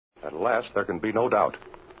At last, there can be no doubt.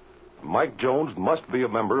 Mike Jones must be a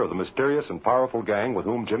member of the mysterious and powerful gang with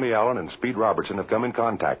whom Jimmy Allen and Speed Robertson have come in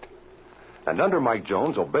contact. And under Mike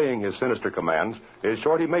Jones, obeying his sinister commands, is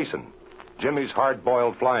Shorty Mason, Jimmy's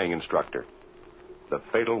hard-boiled flying instructor. The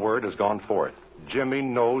fatal word has gone forth. Jimmy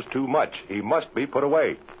knows too much. He must be put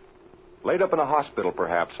away. Laid up in a hospital,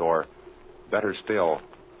 perhaps, or, better still,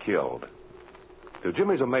 killed. To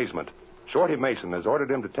Jimmy's amazement, Shorty Mason has ordered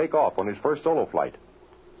him to take off on his first solo flight.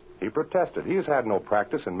 He protested. He has had no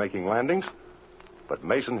practice in making landings. But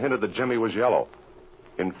Mason hinted that Jimmy was yellow.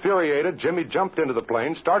 Infuriated, Jimmy jumped into the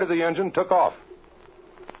plane, started the engine, took off.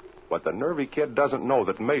 But the nervy kid doesn't know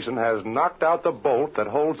that Mason has knocked out the bolt that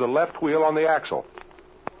holds the left wheel on the axle.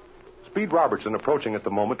 Speed Robertson, approaching at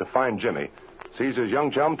the moment to find Jimmy, sees his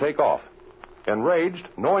young chum take off. Enraged,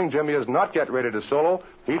 knowing Jimmy is not yet ready to solo,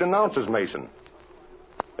 he denounces Mason.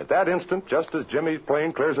 At that instant, just as Jimmy's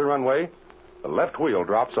plane clears the runway, the left wheel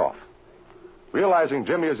drops off. Realizing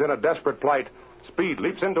Jimmy is in a desperate plight, Speed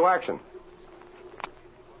leaps into action.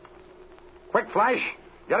 Quick, Flash.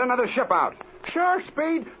 Get another ship out. Sure,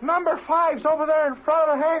 Speed. Number 5's over there in front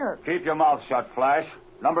of the hangar. Keep your mouth shut, Flash.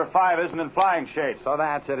 Number 5 isn't in flying shape. So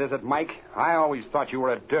that's it, is it, Mike? I always thought you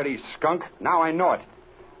were a dirty skunk. Now I know it.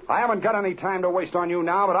 I haven't got any time to waste on you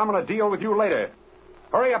now, but I'm going to deal with you later.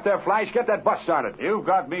 Hurry up there, Flash. Get that bus started. You've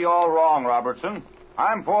got me all wrong, Robertson.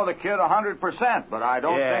 I'm for the kid 100%, but I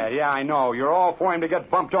don't think... Yeah, I know. You're all for him to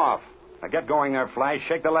get bumped off. Now get going there, Flash.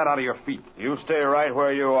 Shake the lead out of your feet. You stay right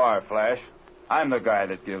where you are, Flash. I'm the guy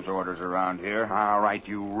that gives orders around here. All right,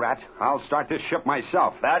 you rat. I'll start this ship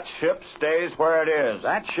myself. That ship stays where it is.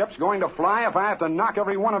 That ship's going to fly if I have to knock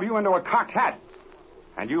every one of you into a cocked hat.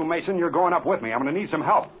 And you, Mason, you're going up with me. I'm going to need some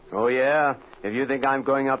help. Oh, yeah? If you think I'm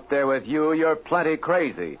going up there with you, you're plenty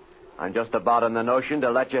crazy. I'm just about in the notion to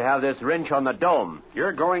let you have this wrench on the dome.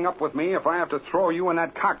 You're going up with me if I have to throw you in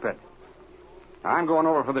that cockpit. I'm going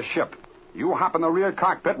over for the ship. You hop in the rear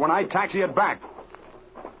cockpit when I taxi it back.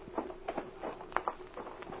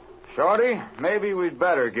 Shorty, maybe we'd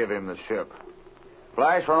better give him the ship.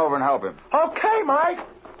 Flash, run over and help him. Okay, Mike.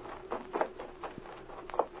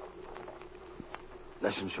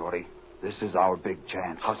 Listen, Shorty. This is our big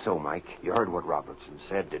chance. How so, Mike? You heard what Robertson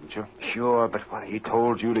said, didn't you? Sure, but what? He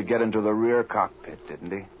told you to get into the rear cockpit,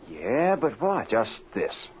 didn't he? Yeah, but what? Just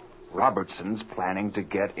this. Robertson's planning to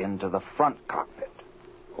get into the front cockpit.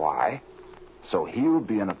 Why? So he'll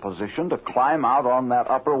be in a position to climb out on that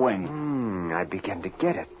upper wing. I begin to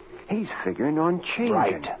get it. He's figuring on changing.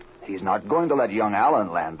 Right. He's not going to let young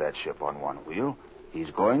Allen land that ship on one wheel.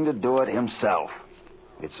 He's going to do it himself.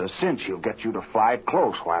 It's a cinch he'll get you to fly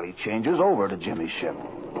close while he changes over to Jimmy's ship.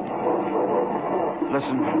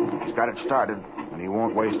 Listen, he's got it started, and he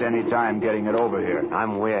won't waste any time getting it over here.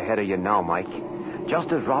 I'm way ahead of you now, Mike.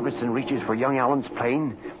 Just as Robertson reaches for young Allen's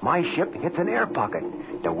plane, my ship hits an air pocket.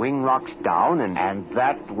 The wing rocks down and... And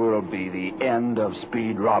that will be the end of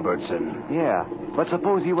Speed Robertson. Yeah, but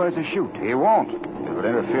suppose he wears a chute. He won't. It would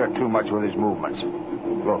interfere too much with his movements.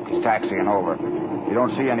 Look, he's taxiing over. You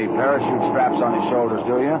don't see any parachute straps on his shoulders,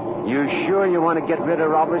 do you? You sure you want to get rid of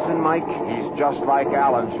Robertson, Mike? He's just like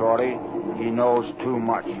Allen, Shorty. He knows too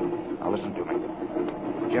much. Now listen to me.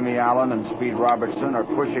 Jimmy Allen and Speed Robertson are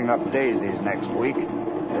pushing up daisies next week.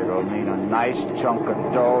 It'll mean a nice chunk of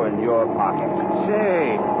dough in your pocket.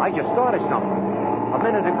 Say, I just thought of something. A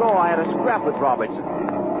minute ago, I had a scrap with Robertson.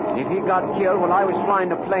 If he got killed when I was flying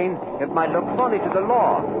the plane, it might look funny to the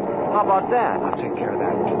law. How about that? I'll take care of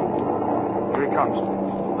that. Here he comes.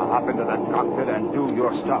 Now hop into that cockpit and do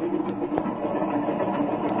your stuff.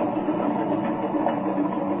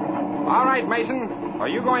 All right, Mason. Are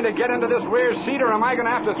you going to get into this rear seat, or am I going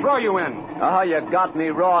to have to throw you in? Oh, you got me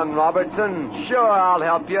wrong, Robertson. Sure, I'll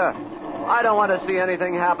help you. I don't want to see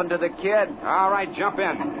anything happen to the kid. All right, jump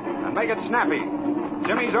in. And make it snappy.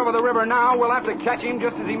 Jimmy's over the river now. We'll have to catch him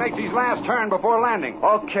just as he makes his last turn before landing.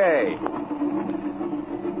 Okay.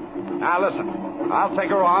 Now, listen. I'll take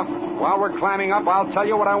her off. While we're climbing up, I'll tell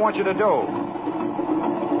you what I want you to do.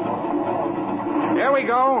 Here we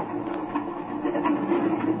go.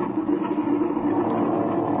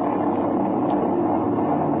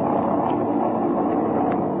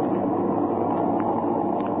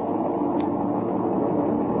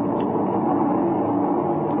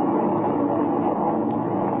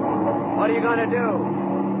 What are you going to do?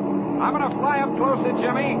 I'm going to fly up close to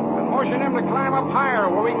Jimmy and motion him to climb up higher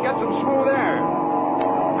where we can get some smooth air.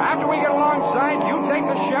 After we get alongside, you take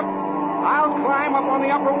the ship. I'll climb up on the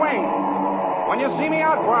upper wing. When you see me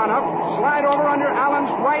out far enough, slide over under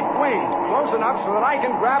Allen's right wing, close enough so that I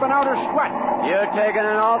can grab an outer strut. You're taking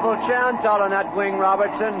an awful chance out on that wing,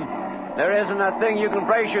 Robertson. There isn't a thing you can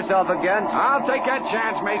brace yourself against. I'll take that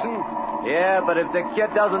chance, Mason. Yeah, but if the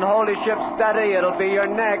kid doesn't hold his ship steady, it'll be your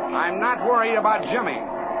neck. I'm not worried about Jimmy.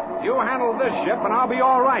 You handle this ship, and I'll be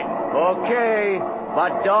all right. Okay,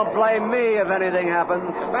 but don't blame me if anything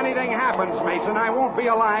happens. If anything happens, Mason, I won't be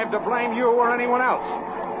alive to blame you or anyone else.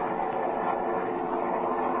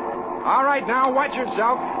 All right, now, watch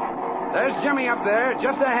yourself. There's Jimmy up there,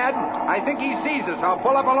 just ahead. I think he sees us. I'll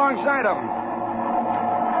pull up alongside of him.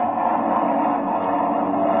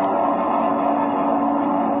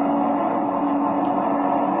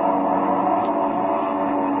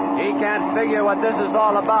 He can't figure what this is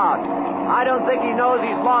all about. I don't think he knows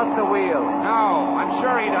he's lost the wheel. No, I'm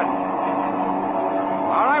sure he doesn't.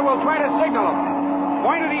 All right, we'll try to signal him.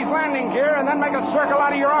 Point at his landing gear and then make a circle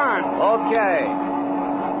out of your arms. Okay.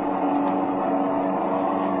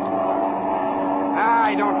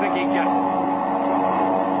 I don't think he gets it.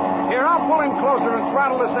 Here, I'll pull in closer and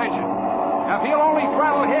throttle this engine. If he'll only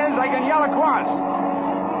throttle his, I can yell across.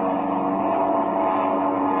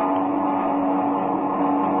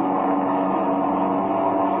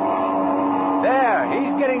 There,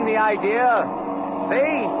 he's getting the idea.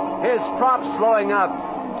 See? His prop's slowing up.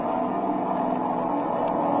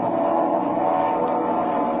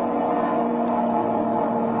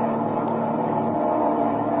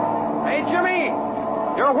 Hey, Jimmy!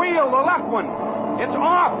 Your wheel, the left one. It's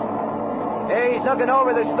off. Hey, he's looking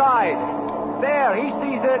over the side. There, he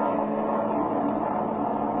sees it.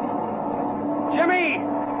 Jimmy!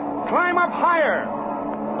 Climb up higher.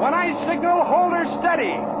 When I signal, hold her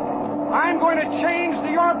steady. I'm going to change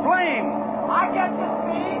to your plane. I get you,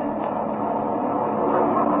 Speed.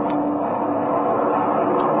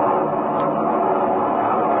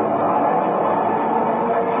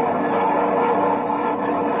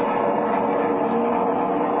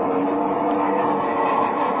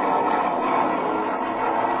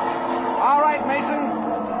 All right, Mason.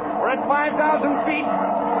 We're at 5,000 feet.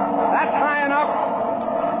 That's high enough.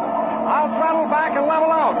 I'll throttle back and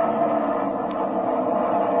level out.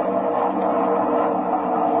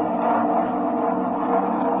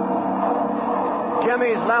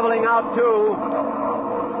 Jimmy's leveling out, too.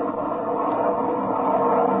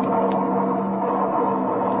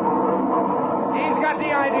 He's got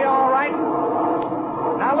the idea, all right.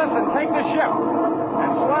 Now listen, take the ship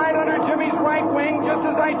and slide under Jimmy's right wing just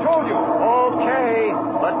as I told you. Okay,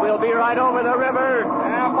 but we'll be right over the river.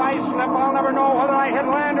 And if I slip, I'll never know whether I hit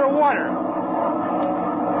land or water.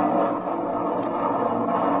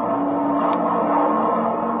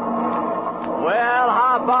 Well,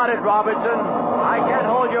 how about it, Robertson? I can't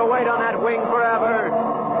hold your weight on that wing forever.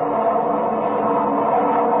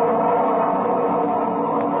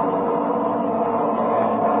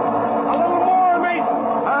 A little more, Mason.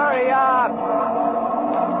 Hurry up.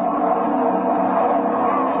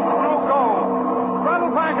 Don't go.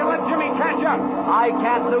 Throttle back and let Jimmy catch up. I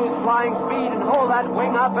can't lose flying speed and hold that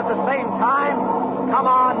wing up at the same time. Come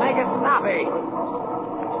on, make it snappy.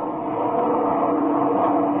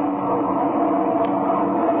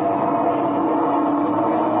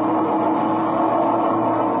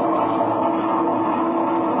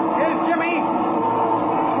 Here's Jimmy.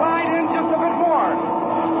 Slide in just a bit more.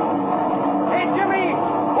 Hey, Jimmy,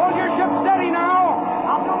 hold your ship steady now.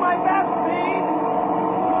 I'll do my best, Speed.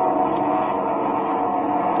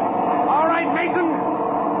 All right, Mason.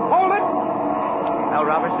 Hold it. Now,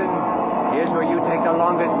 Robertson, here's where you take the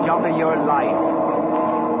longest jump of your life.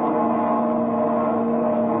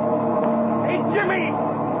 Hey, Jimmy.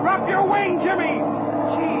 Drop your wing, Jimmy.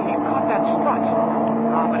 Gee, he caught that strut.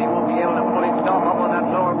 Ah, but he won't be able to pull himself up on that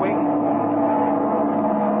lower wing.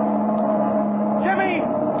 Jimmy,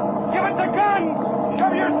 give it the gun.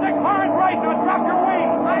 Shove your stick hard right. Now drop your wing.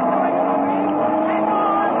 I'm doing it, Speed. Hang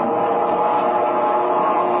on.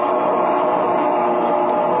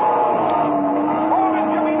 Hold it,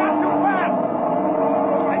 Jimmy. Not too fast.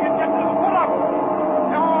 I can get this foot up.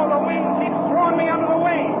 No, the wing keeps throwing me under the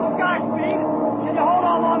wing. Gosh, Speed. Can you hold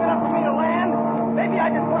on long enough for me to land? Maybe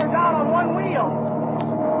I just put her down on one wheel.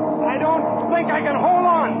 I don't think I can hold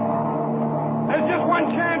on. There's just one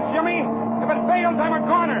chance, Jimmy. If it fails, I'm a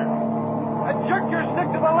goner. Jerk your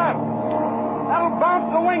stick to the left. That'll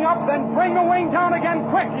bounce the wing up, then bring the wing down again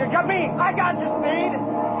quick. You got me? I got you, Speed.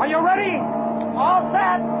 Are you ready? All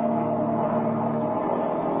set.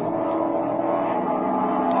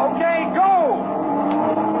 Okay, go.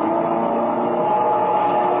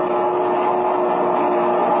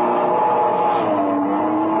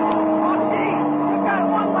 Oh, gee. You've got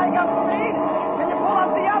one leg up, Speed. Can you pull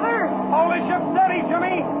up the other? Hold the ship steady,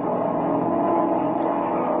 Jimmy.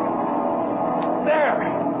 There.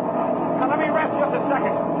 Now let me rest just a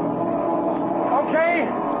second. Okay.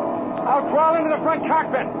 the front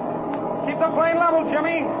cockpit. Keep the plane level,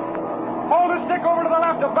 Jimmy. Hold the stick over to the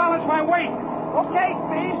left to balance my weight. Okay,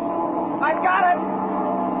 Speed. I've got it.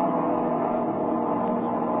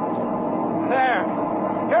 There.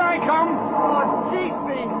 Here I come. Oh, gee,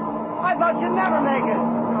 Speed. I thought you'd never make it.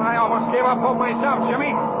 I almost gave up hope myself, Jimmy.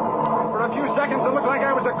 For a few seconds, it looked like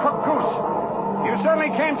I was a cooked goose. You certainly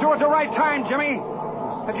came to at the right time, Jimmy.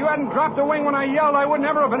 If you hadn't dropped the wing when I yelled, I would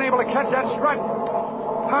never have been able to catch that strut.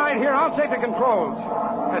 All right, here, I'll take the controls.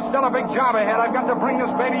 There's still a big job ahead. I've got to bring this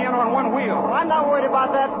baby in on one wheel. I'm not worried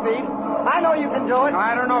about that, Speed. I know you can do it.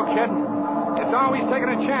 I don't know, kid. It's always taking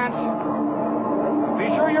a chance. Be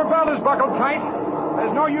sure your belt is buckled tight.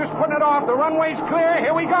 There's no use putting it off. The runway's clear.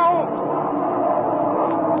 Here we go.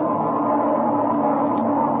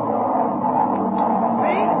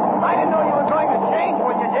 Speed, I didn't know you were going to change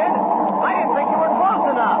when you did. I didn't think you were close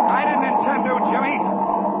enough. I didn't intend to, Jimmy.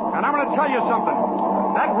 And I'm going to tell you something.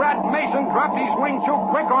 That rat Mason dropped his wing too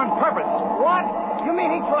quick on purpose. What? You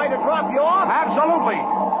mean he tried to drop you off? Absolutely.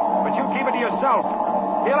 But you keep it to yourself.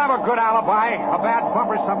 He'll have a good alibi, a bad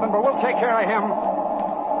bump or something, but we'll take care of him.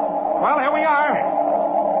 Well, here we are.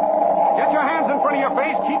 Get your hands in front of your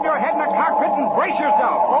face, keep your head in the cockpit, and brace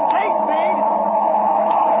yourself. Okay, Speed.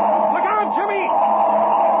 Look out, Jimmy!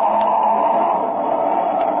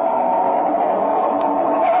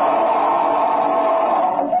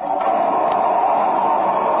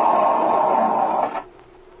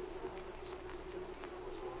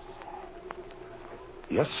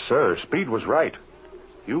 Yes, sir. Speed was right.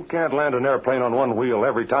 You can't land an airplane on one wheel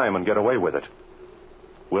every time and get away with it.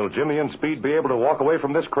 Will Jimmy and Speed be able to walk away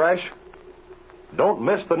from this crash? Don't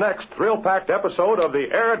miss the next thrill-packed episode of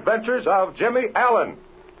the Air Adventures of Jimmy Allen.